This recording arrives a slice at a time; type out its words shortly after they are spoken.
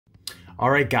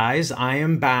Alright guys, I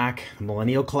am back,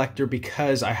 Millennial Collector,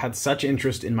 because I had such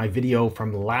interest in my video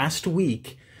from last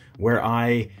week where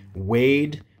I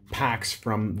weighed packs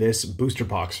from this booster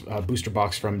box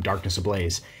from Darkness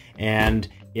Ablaze, and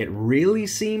it really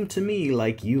seemed to me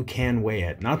like you can weigh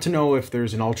it. Not to know if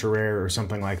there's an ultra rare or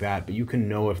something like that, but you can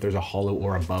know if there's a holo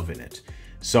or above in it.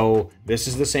 So this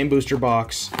is the same booster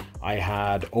box. I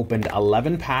had opened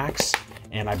 11 packs,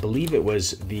 and I believe it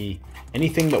was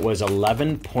anything that was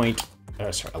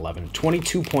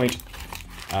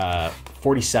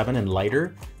 22.47 and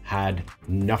lighter had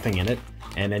nothing in it,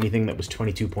 and anything that was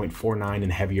 22.49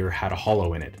 and heavier had a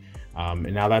holo in it.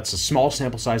 And now that's a small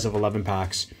sample size of 11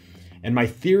 packs. And my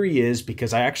theory is,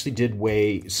 because I actually did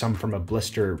weigh some from a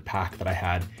blister pack that I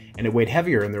had, and it weighed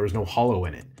heavier and there was no holo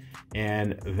in it.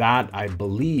 And that, I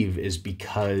believe, is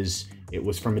because it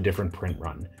was from a different print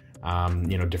run.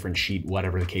 You know, different sheet,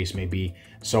 whatever the case may be.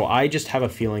 So I just have a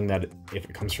feeling that if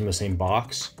it comes from the same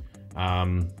box,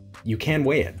 you can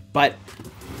weigh it. But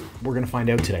we're gonna find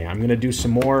out today. I'm gonna do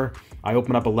some more. I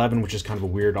opened up 11, which is kind of a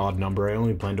weird, odd number. I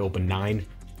only planned to open 9,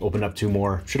 opened up 2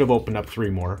 more. Should have opened up 3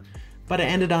 more, but I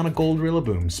ended on a gold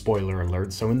Rillaboom, spoiler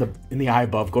alert. So in the eye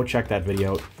above, go check that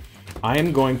video out. I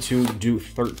am going to do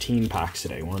 13 packs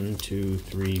today. 1, 2,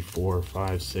 3, 4,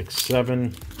 5, 6,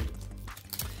 7,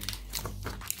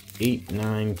 8,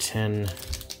 9, 10,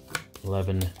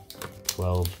 11,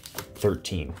 12,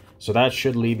 13. So that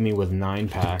should leave me with 9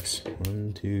 packs.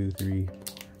 1, 2, 3, 4, 5,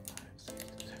 6,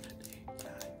 7, 8,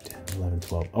 9, 10, 11,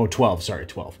 12. Oh, 12, sorry,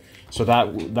 12. So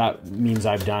that means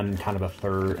I've done kind of a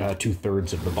third,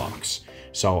 2/3 of the box.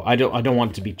 So I don't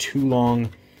want it to be too long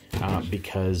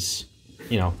because,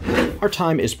 you know, our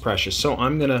time is precious. So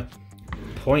I'm gonna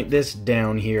point this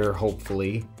down here,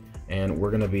 hopefully, and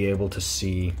we're gonna be able to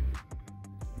see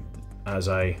as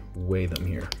I weigh them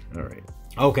here. All right.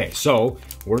 Okay, so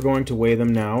we're going to weigh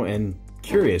them now, and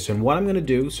curious, and what I'm gonna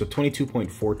do, so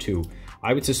 22.42,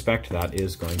 I would suspect that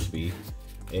is going to be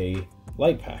a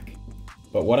light pack.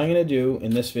 But what I'm gonna do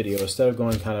in this video, instead of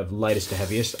going kind of lightest to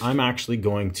heaviest, I'm actually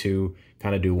going to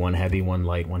kind of do one heavy, one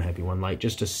light, one heavy, one light,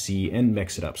 just to see and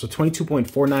mix it up. So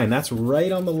 22.49, that's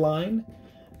right on the line,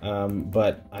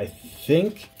 but I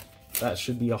think that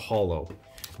should be a holo.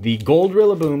 The gold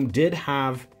Rillaboom did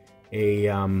have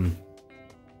it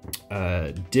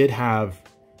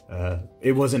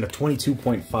wasn't a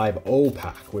 22.50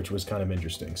 pack, which was kind of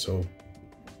interesting. So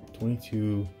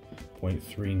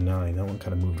 22.39, that one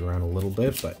kind of moved around a little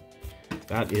bit, but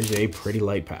that is a pretty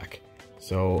light pack.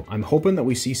 So I'm hoping that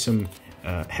we see some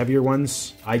heavier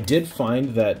ones. I did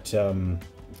find that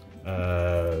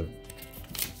the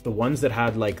ones that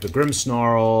had like the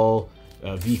Grimmsnarl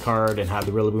V-card and had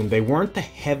the Rillaboom, they weren't the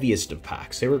heaviest of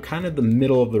packs. They were kind of the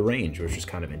middle of the range, which is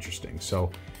kind of interesting. So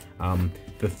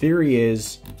the theory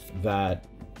is that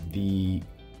the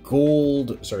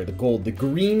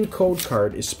green code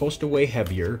card is supposed to weigh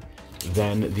heavier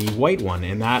than the white one,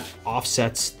 and that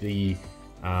offsets the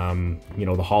you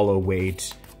know, the holo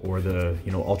weight or the,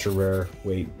 you know, ultra rare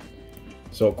weight.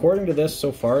 So according to this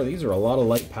so far, these are a lot of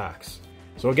light packs.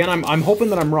 So again, I'm hoping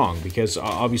that I'm wrong, because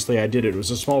obviously I did it. It was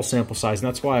a small sample size, and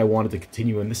that's why I wanted to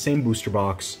continue in the same booster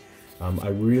box. I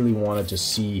really wanted to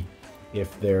see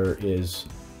if there is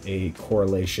a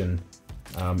correlation,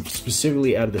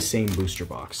 specifically out of the same booster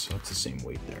box. So that's the same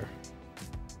weight there.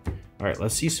 All right,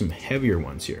 let's see some heavier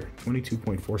ones here.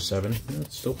 22.47,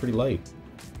 that's still pretty light.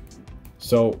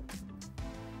 So,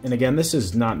 and again, this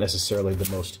is not necessarily the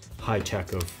most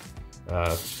high-tech of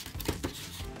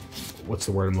what's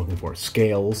the word I'm looking for?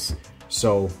 Scales.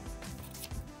 So,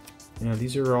 yeah,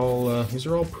 these are all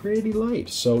pretty light.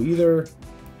 So either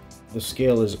the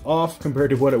scale is off compared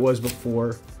to what it was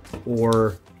before,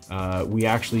 or we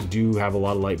actually do have a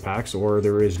lot of light packs, or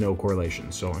there is no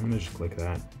correlation. So I'm gonna just click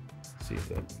that, see if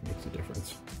that makes a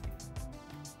difference.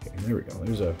 Okay, there we go.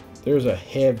 There's a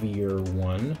heavier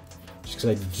one, just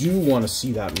because I do want to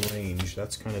see that range.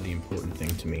 That's kind of the important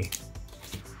thing to me,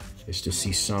 is to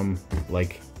see some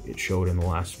like it showed in the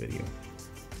last video.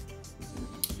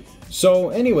 So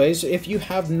anyways, if you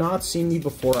have not seen me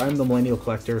before, I'm the Millennial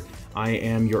Collector. I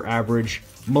am your average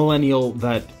millennial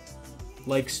that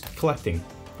likes collecting.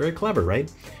 Very clever,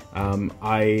 right?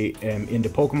 I am into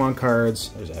Pokemon cards.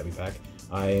 There's a heavy pack.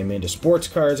 I am into sports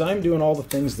cards. I'm doing all the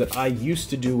things that I used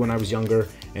to do when I was younger,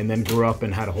 and then grew up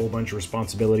and had a whole bunch of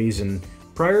responsibilities, and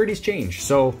priorities changed.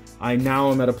 So I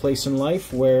now am at a place in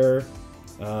life where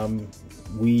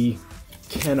we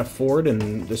can afford,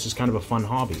 and this is kind of a fun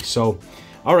hobby. So,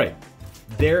 all right,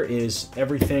 there is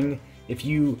everything. If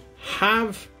you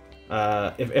have,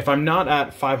 if I'm not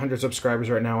at 500 subscribers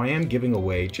right now, I am giving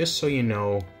away, just so you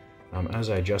know, as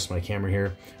I adjust my camera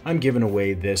here, I'm giving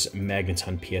away this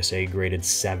Magneton PSA graded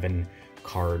 7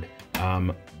 card.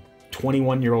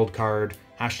 21-year-old card.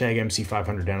 Hashtag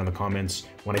MC500 down in the comments.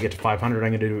 When I get to 500,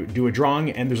 I'm going to do a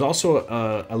drawing, and there's also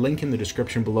a link in the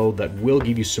description below that will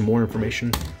give you some more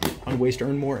information on ways to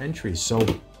earn more entries. So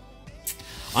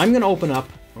I'm going to open up.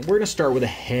 We're going to start with a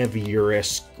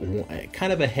heavier-ish,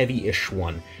 kind of a heavy-ish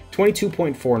one.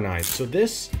 22.49. So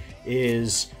this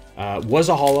is was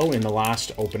a holo in the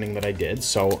last opening that I did,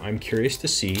 so I'm curious to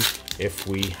see if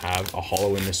we have a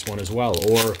holo in this one as well,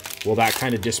 or will that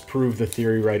kind of disprove the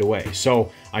theory right away.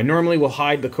 So I normally will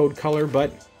hide the code color,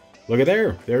 but look at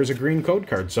there's a green code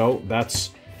card, so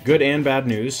that's good and bad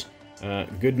news.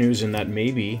 Good news in that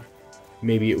maybe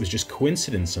it was just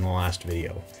coincidence in the last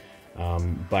video,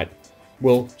 but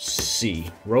we'll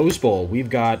see. Rose Bowl, we've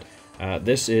got,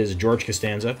 this is George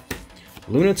Costanza,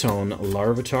 Lunatone,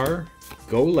 Larvitar,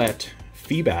 Golett,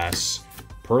 Feebas,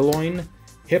 Purloin,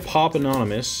 Hip Hop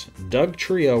Anonymous, Doug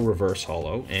Trio Reverse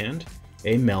Holo, and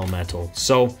a Melmetal.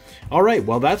 So, all right,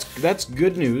 well, that's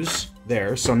good news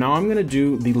there. So now I'm going to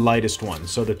do the lightest one,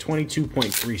 so the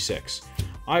 22.36.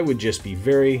 I would just be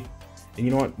very, and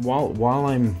you know what, while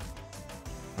I'm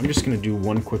just going to do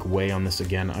one quick weigh on this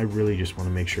again. I really just want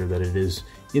to make sure that it is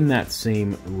in that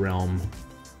same realm.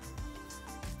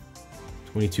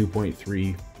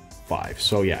 22.35.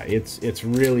 So yeah, it's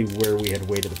really where we had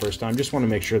weighed it the first time. Just want to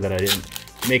make sure that I didn't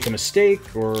make a mistake,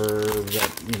 or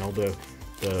that, you know, the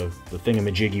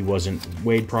thingamajiggy wasn't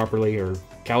weighed properly or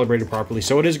calibrated properly.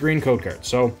 So it is green code card.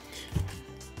 So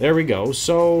there we go.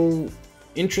 So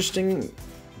interesting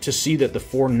to see that the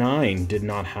 4.9 did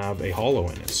not have a holo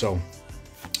in it. So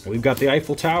we've got the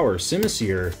Eiffel Tower,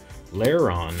 Simisear,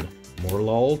 Lairon,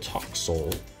 Morlul,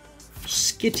 Toxel,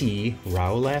 Skitty,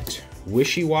 Rowlet,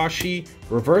 Wishy-Washy,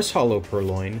 Reverse Holo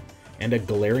Purloin, and a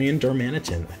Galarian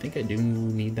Darmanitan. I think I do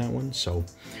need that one. So,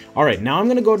 all right, now I'm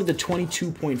going to go to the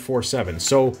 22.47.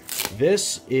 So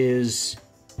this is,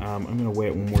 I'm going to weigh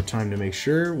it one more time to make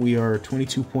sure. We are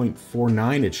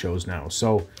 22.49 it shows now.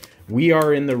 So we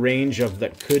are in the range of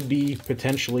that could be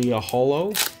potentially a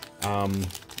holo,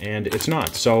 and it's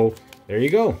not. So there you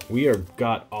go. We have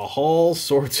got all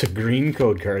sorts of green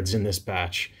code cards in this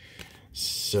batch.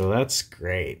 So that's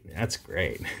great. That's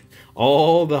great.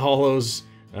 All the holos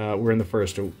were in the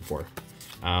first four,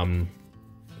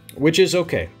 which is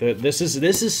okay. This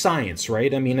is science,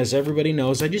 right? I mean, as everybody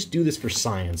knows, I just do this for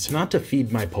science, not to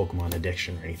feed my Pokemon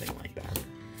addiction or anything like that,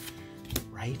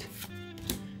 right?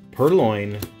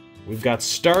 Purloin. We've got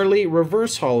Starly,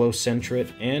 Reverse Holo,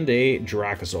 Sentret, and a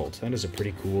Dracozolt. That is a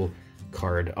pretty cool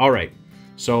card. All right,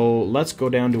 so let's go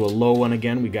down to a low one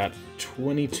again. We got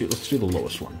 22. Let's do the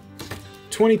lowest one.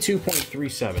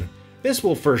 22.37. This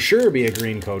will for sure be a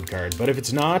green code card, but if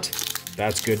it's not,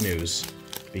 that's good news,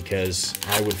 because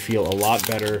I would feel a lot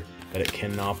better that it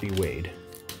cannot be weighed.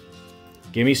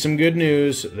 Give me some good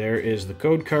news. There is the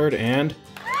code card, and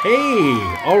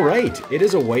hey, all right, it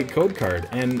is a white code card,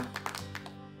 and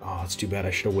oh, it's too bad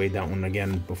I should have weighed that one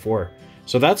again before.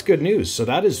 So that's good news. So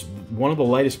that is one of the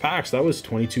lightest packs. That was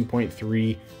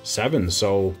 22.37.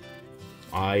 So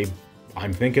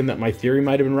I'm thinking that my theory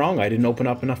might have been wrong. I didn't open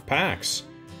up enough packs.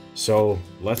 So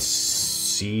let's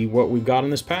see what we've got in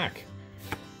this pack.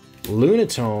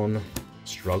 Lunatone,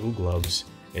 Struggle Gloves,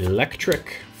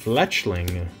 Electric,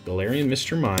 Fletchling, Galarian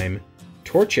Mr. Mime,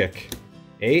 Torchic,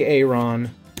 Aaron,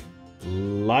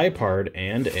 Liepard,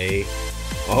 and a...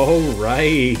 Oh,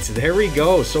 right. There we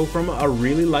go. So from a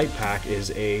really light pack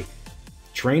is a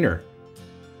trainer.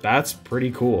 That's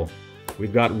pretty cool.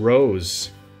 We've got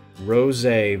Rose.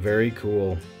 Very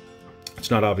cool. It's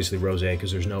not obviously Rose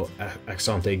because there's no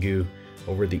accent aigu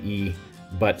over the E,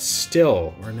 but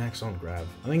still, or an accent grave.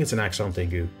 I think it's an accent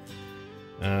aigu.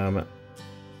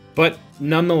 But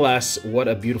nonetheless, what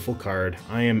a beautiful card.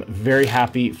 I am very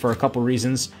happy for a couple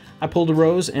reasons. I pulled a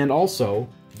Rose, and also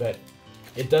that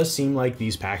it does seem like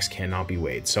these packs cannot be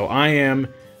weighed. So I am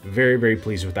very, very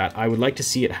pleased with that. I would like to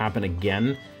see it happen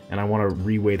again, and I want to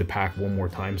re-weigh the pack one more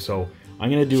time. So I'm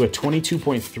going to do a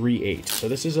 22.38. So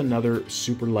this is another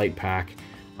super light pack.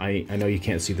 I know you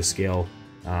can't see the scale,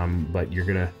 but you're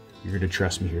gonna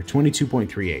trust me here.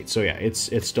 22.38. So yeah, it's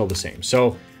still the same.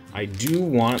 So I do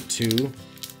want to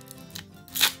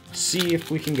see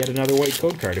if we can get another white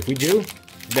code card. If we do,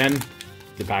 then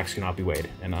the packs cannot be weighed,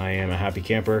 and I am a happy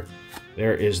camper.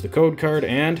 There is the code card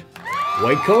and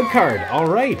white code card. All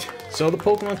right. So the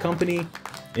Pokemon Company,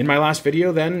 in my last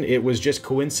video, then it was just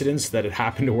coincidence that it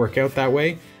happened to work out that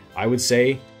way. I would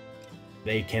say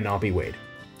they cannot be weighed.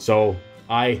 So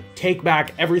I take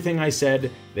back everything I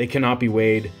said. They cannot be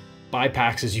weighed. Buy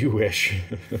packs as you wish.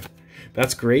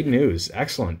 That's great news.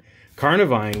 Excellent.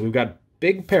 Carnivine, we've got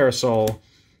Big Parasol,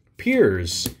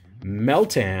 Piers,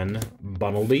 Meltan,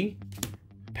 Bunnelby,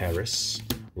 Paris,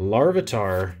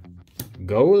 Larvitar,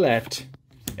 Golett,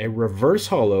 a reverse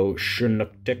holo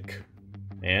Shinuktik,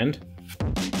 and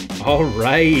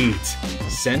alright,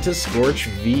 Scentiscorch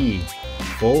V,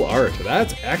 full art.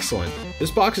 That's excellent.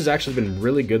 This box has actually been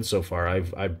really good so far.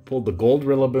 I've pulled the gold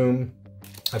Rillaboom,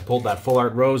 I pulled that full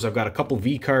art Rose, I've got a couple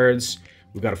V cards,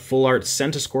 we've got a full art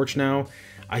Scentiscorch now.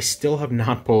 I still have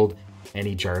not pulled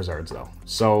any Charizards though.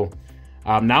 So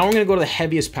now I'm going to go to the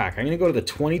heaviest pack. I'm going to go to the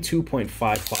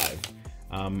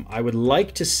 22.55. I would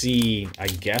like to see, I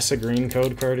guess, a green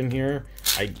code card in here.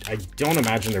 I don't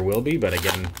imagine there will be, but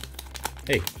again,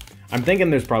 hey, I'm thinking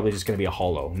there's probably just going to be a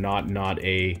holo, not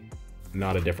a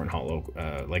different holo,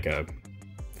 like a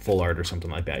full art or something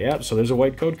like that. Yeah, so there's a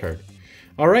white code card.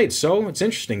 All right, so it's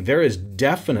interesting. There is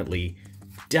definitely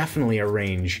a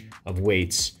range of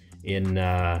weights in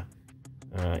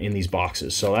these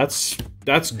boxes. So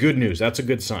that's good news. That's a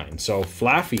good sign. So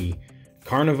Flaffy,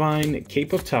 Carnivine,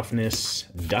 Cape of Toughness,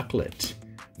 Ducklet,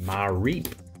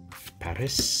 Mareep,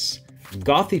 Paris,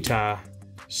 Gothita,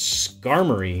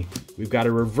 Skarmory. We've got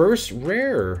a reverse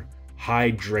rare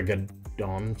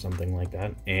Hydreigodon, something like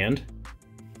that. And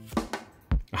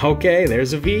okay,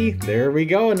 there's a V. There we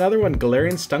go. Another one,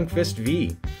 Galarian Stunkfist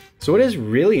V. So it is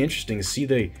really interesting to see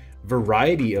the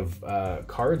variety of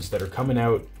cards that are coming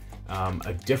out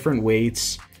at different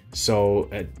weights. So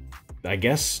I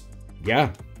guess,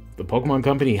 yeah, the Pokemon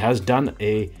Company has done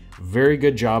a very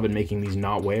good job in making these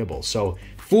not weighable. So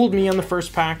fooled me on the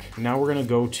first pack. Now we're gonna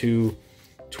go to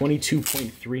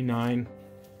 22.39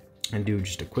 and do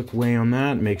just a quick weigh on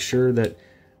that. Make sure that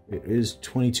it is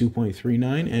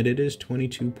 22.39 and it is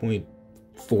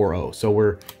 22.40. So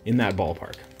we're in that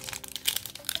ballpark.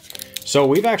 So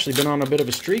we've actually been on a bit of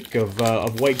a streak of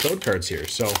white code cards here.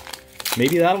 So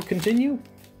maybe that'll continue.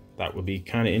 That would be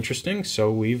kind of interesting.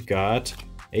 So we've got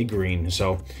a green.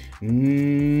 So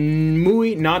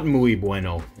not muy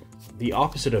bueno. The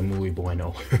opposite of muy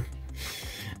bueno.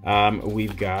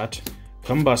 We've got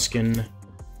Combuskin,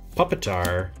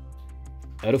 Puppetar,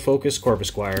 Out of Focus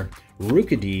Corpusquire,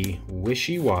 Rookidee,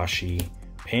 Wishy Washy,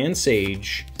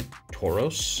 Pansage,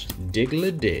 Tauros,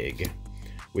 Dig.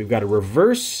 We've got a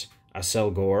reverse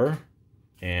Aselgor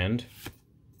and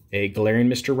a Galarian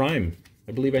Mr. Rhyme.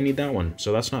 I believe I need that one,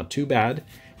 so that's not too bad.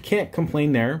 Can't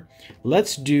complain there.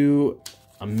 Let's do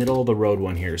a middle of the road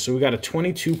one here. So we got a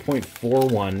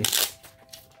 22.41.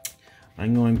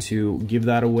 I'm going to give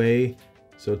that away.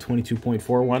 So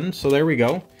 22.41. So there we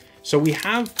go. So we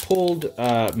have pulled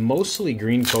mostly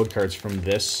green code cards from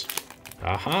this.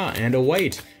 Aha, and a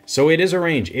white. So it is a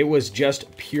range. It was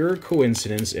just pure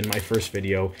coincidence in my first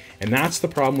video, and that's the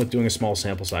problem with doing a small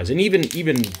sample size. And even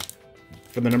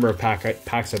for the number of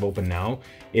packs I've opened now,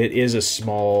 it is a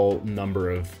small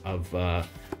number of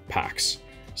packs.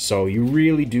 So you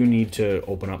really do need to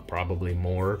open up probably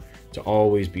more to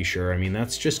always be sure. I mean,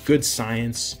 that's just good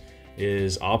science,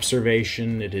 is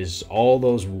observation. It is all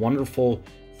those wonderful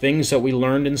things that we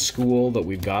learned in school that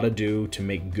we've got to do to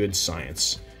make good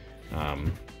science.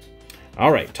 All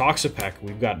right, Toxapeck.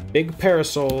 We've got Big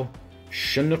Parasol,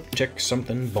 Shinuktik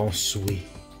something, Bonsui,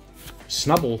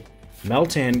 Snubble,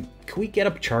 Meltan. Can we get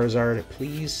up Charizard,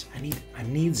 please? I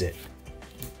needs it.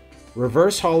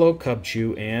 Reverse Holo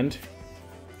Cubchoo and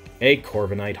a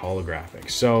Corviknight holographic.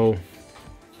 So,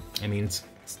 I mean, it's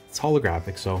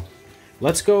holographic. So,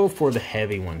 let's go for the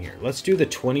heavy one here. Let's do the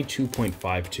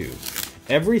 22.52.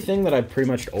 Everything that I've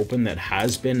pretty much opened that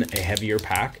has been a heavier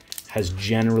pack has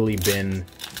generally been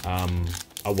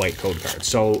a white code card.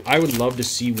 So I would love to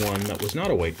see one that was not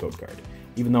a white code card,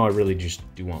 even though I really just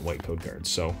do want white code cards.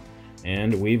 So,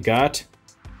 and we've got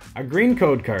a green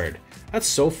code card. That's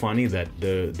so funny that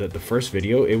the first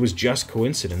video, it was just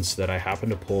coincidence that I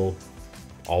happened to pull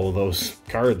all of those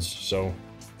cards. So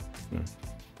well,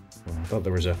 I thought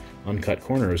there was a uncut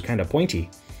corner. It was kind of pointy.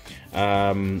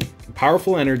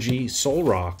 Powerful Energy,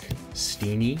 Solrock,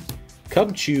 Steenie,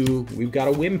 Cubchoo, we've got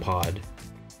a Wimpod,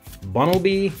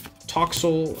 Bunnelby,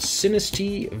 Toxel,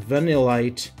 Sinistea,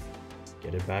 Vanillite,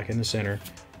 get it back in the center,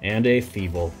 and a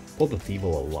Thievul. Pulled the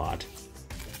Thievul a lot.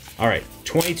 Alright,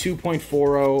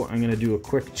 22.40, I'm going to do a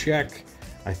quick check.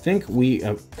 I think we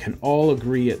can all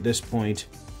agree at this point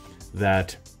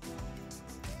that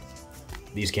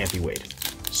these can't be weighed.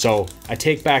 So I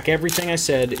take back everything I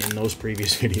said in those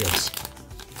previous videos.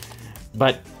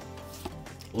 But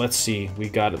let's see, we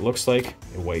got, it looks like,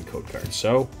 a white code card.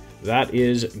 So that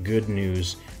is good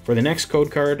news. For the next code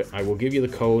card, I will give you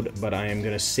the code, but I am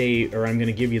going to say, or I'm going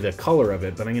to give you the color of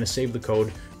it, but I'm going to save the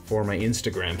code for my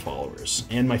Instagram followers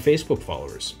and my Facebook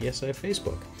followers. Yes, I have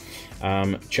Facebook.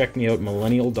 Check me out,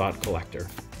 millennial.collector.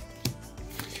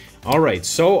 All right,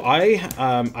 so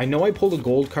I know I pulled a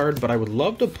gold card, but I would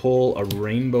love to pull a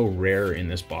rainbow rare in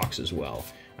this box as well.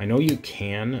 I know you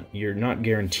can. You're not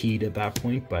guaranteed at that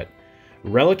point, but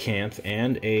Relicanth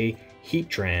and a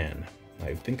Heatran.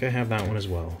 I think I have that one as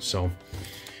well. So,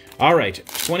 all right,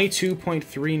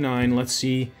 22.39. Let's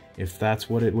see if that's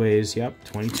what it weighs. Yep,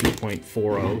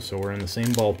 22.40. So we're in the same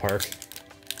ballpark.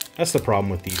 That's the problem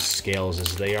with these scales,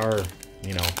 is they are,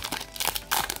 you know,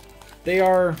 they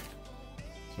are.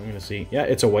 So I'm gonna see. Yeah,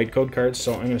 it's a white code card.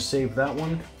 So I'm gonna save that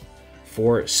one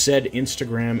for said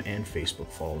Instagram and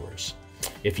Facebook followers.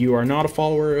 If you are not a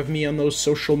follower of me on those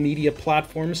social media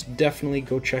platforms, definitely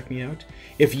go check me out.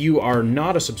 If you are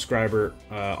not a subscriber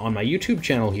on my YouTube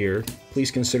channel here, please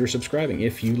consider subscribing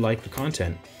if you like the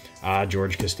content.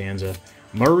 George Costanza,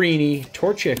 Marini,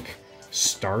 Torchic,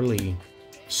 Starly,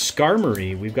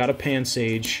 Skarmory, we've got a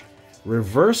Pansage,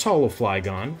 Reverse Holo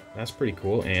Flygon, that's pretty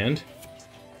cool, and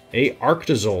a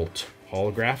Arctozolt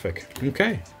holographic.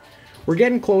 Okay. We're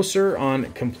getting closer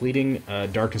on completing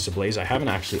Darkness Ablaze. I haven't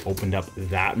actually opened up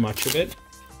that much of it.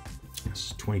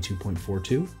 It's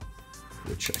 22.42,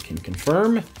 which I can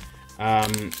confirm.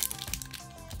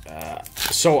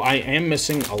 So I am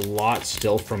missing a lot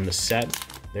still from the set.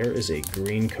 There is a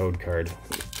green code card.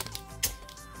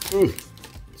 Ooh.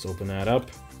 Let's open that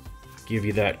up. Give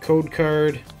you that code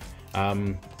card.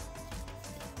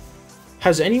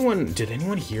 Did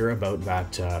anyone hear about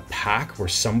that pack where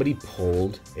somebody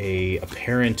pulled a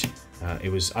apparent, it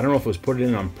was, I don't know if it was put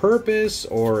in on purpose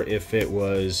or if it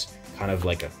was kind of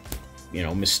like a, you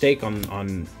know, mistake on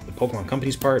the Pokemon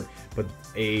Company's part, but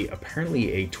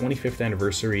apparently a 25th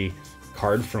anniversary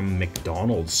card from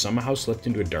McDonald's somehow slipped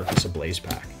into a Darkness Ablaze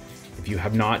pack. If you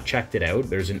have not checked it out,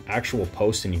 there's an actual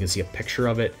post and you can see a picture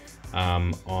of it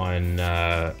on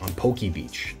Poke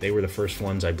Beach. They were the first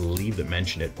ones, I believe, that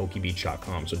mentioned it,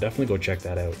 pokebeach.com. So definitely go check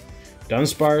that out.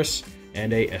 Dunsparce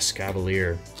and a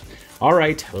Escavalier. All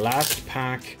right, last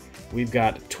pack. We've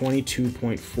got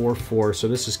 22.44. So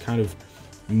this is kind of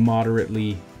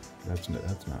moderately. That's not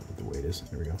what the weight is.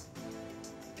 There we go.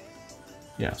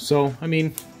 Yeah. So I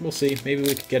mean, we'll see. Maybe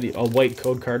we could get a white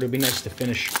code card. It would be nice to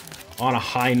finish on a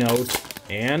high note,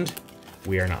 and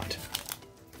we are not.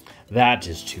 That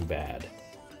is too bad.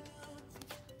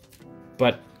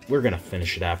 But we're going to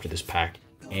finish it after this pack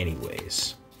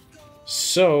anyways.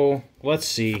 So, let's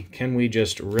see. Can we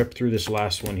just rip through this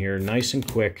last one here nice and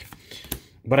quick?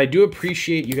 But I do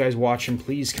appreciate you guys watching.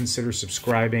 Please consider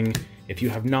subscribing. If you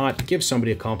have not, give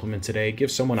somebody a compliment today.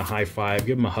 Give someone a high five.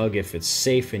 Give them a hug if it's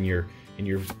safe in your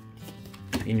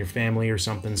family or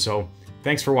something. So,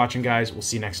 thanks for watching, guys. We'll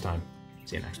see you next time.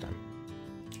 See you next time.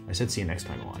 I said see you next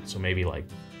time a lot, so maybe like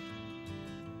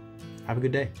have a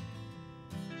good day.